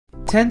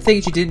10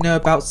 things you didn't know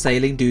about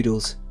Sailing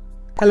Doodles.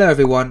 Hello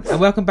everyone and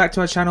welcome back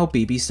to our channel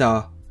BB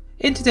Star.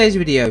 In today's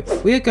video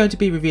we are going to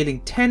be revealing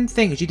 10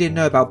 things you didn't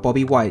know about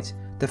Bobby White,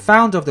 the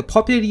founder of the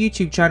popular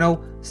YouTube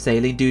channel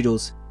Sailing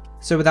Doodles.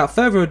 So without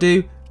further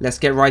ado, let's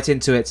get right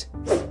into it.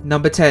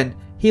 Number 10.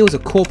 He was a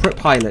corporate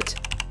pilot.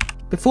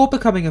 Before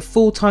becoming a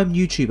full-time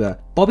YouTuber,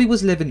 Bobby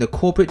was living the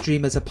corporate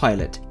dream as a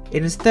pilot.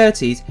 In his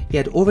 30s, he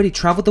had already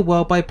travelled the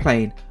world by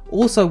plane,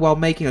 also while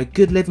making a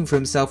good living for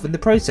himself in the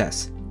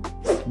process.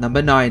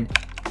 Number 9.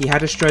 He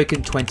had a stroke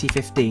in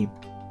 2015.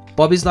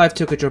 Bobby's life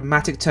took a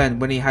dramatic turn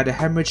when he had a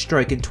hemorrhage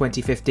stroke in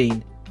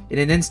 2015. In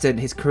an instant,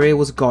 his career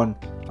was gone,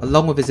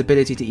 along with his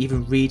ability to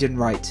even read and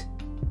write.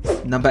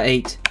 Number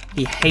 8.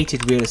 He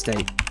hated real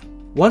estate.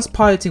 Once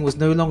piloting was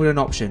no longer an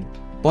option,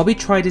 Bobby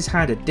tried his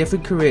hand at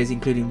different careers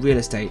including real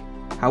estate.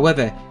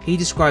 However, he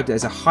described it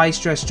as a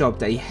high-stress job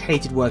that he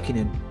hated working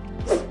in.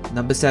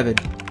 Number 7.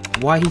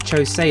 Why he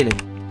chose sailing.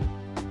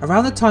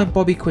 Around the time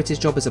Bobby quit his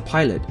job as a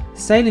pilot,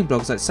 sailing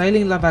blogs like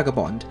Sailing La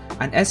Vagabond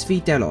and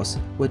SV Delos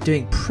were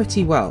doing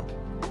pretty well,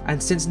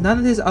 and since none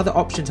of his other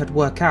options had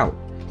worked out,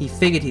 he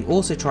figured he'd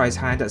also try his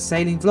hand at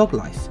sailing vlog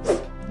life.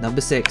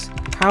 Number 6.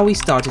 How he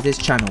started his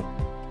channel.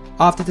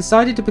 After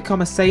deciding to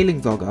become a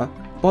sailing vlogger,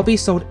 Bobby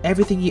sold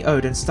everything he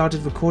owned and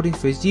started recording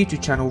for his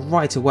YouTube channel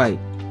right away.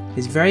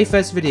 His very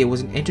first video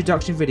was an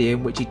introduction video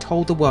in which he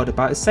told the world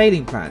about his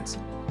sailing plans.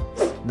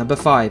 Number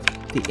 5.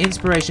 The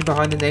inspiration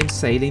behind the name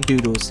Sailing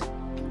Doodles.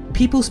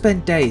 People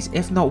spend days,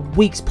 if not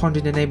weeks,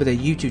 pondering the name of their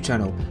YouTube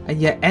channel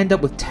and yet end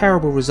up with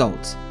terrible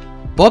results.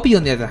 Bobby,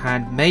 on the other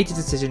hand, made the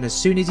decision as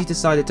soon as he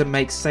decided to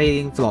make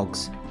sailing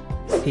vlogs.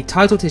 He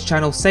titled his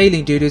channel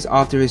Sailing Doodles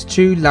after his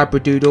two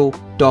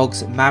Labradoodle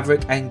dogs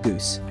Maverick and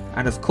Goose,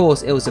 and of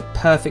course it was a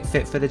perfect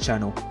fit for the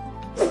channel.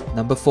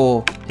 Number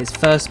 4. His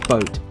first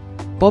boat.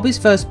 Bobby's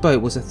first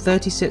boat was a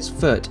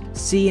 36-foot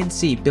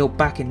CNC built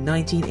back in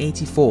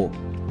 1984.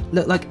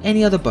 Looked like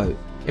any other boat,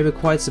 it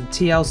required some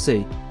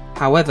TLC.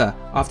 However,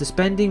 after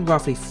spending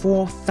roughly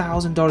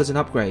 $4,000 in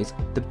upgrades,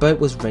 the boat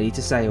was ready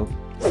to sail.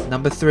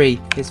 Number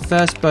 3. His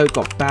first boat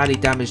got badly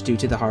damaged due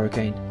to the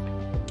hurricane.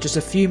 Just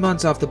a few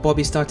months after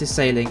Bobby started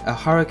sailing, a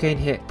hurricane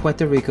hit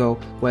Puerto Rico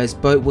where his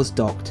boat was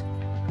docked.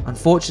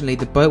 Unfortunately,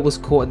 the boat was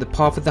caught in the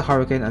path of the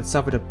hurricane and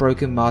suffered a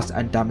broken mast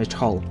and damaged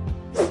hull.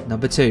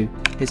 Number 2.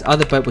 His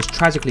other boat was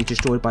tragically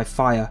destroyed by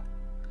fire.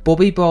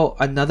 Bobby bought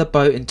another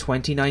boat in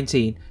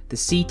 2019, the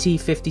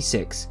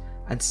CT-56,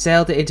 and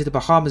sailed it into the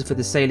Bahamas for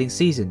the sailing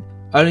season,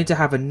 only to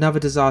have another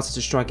disaster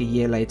to strike a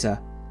year later.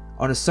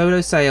 On a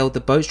solo sail, the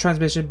boat's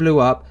transmission blew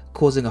up,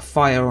 causing a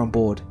fire on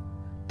board.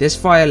 This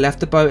fire left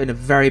the boat in a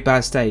very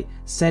bad state,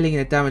 sailing in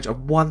a damage of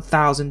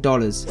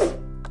 $1,000.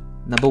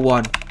 Number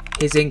 1.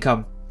 His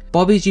income.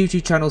 Bobby's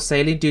YouTube channel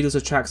Sailing Doodles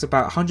attracts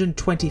about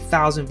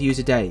 120,000 views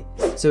a day,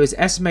 so it's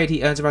estimated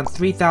he earns around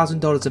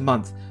 $3,000 a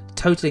month,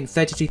 totaling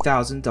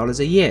 $32,000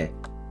 a year.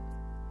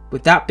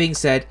 With that being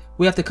said,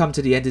 we have to come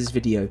to the end of this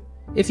video.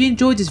 If you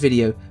enjoyed this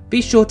video,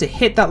 be sure to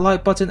hit that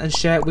like button and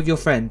share it with your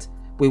friends.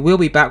 We will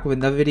be back with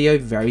another video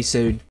very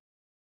soon.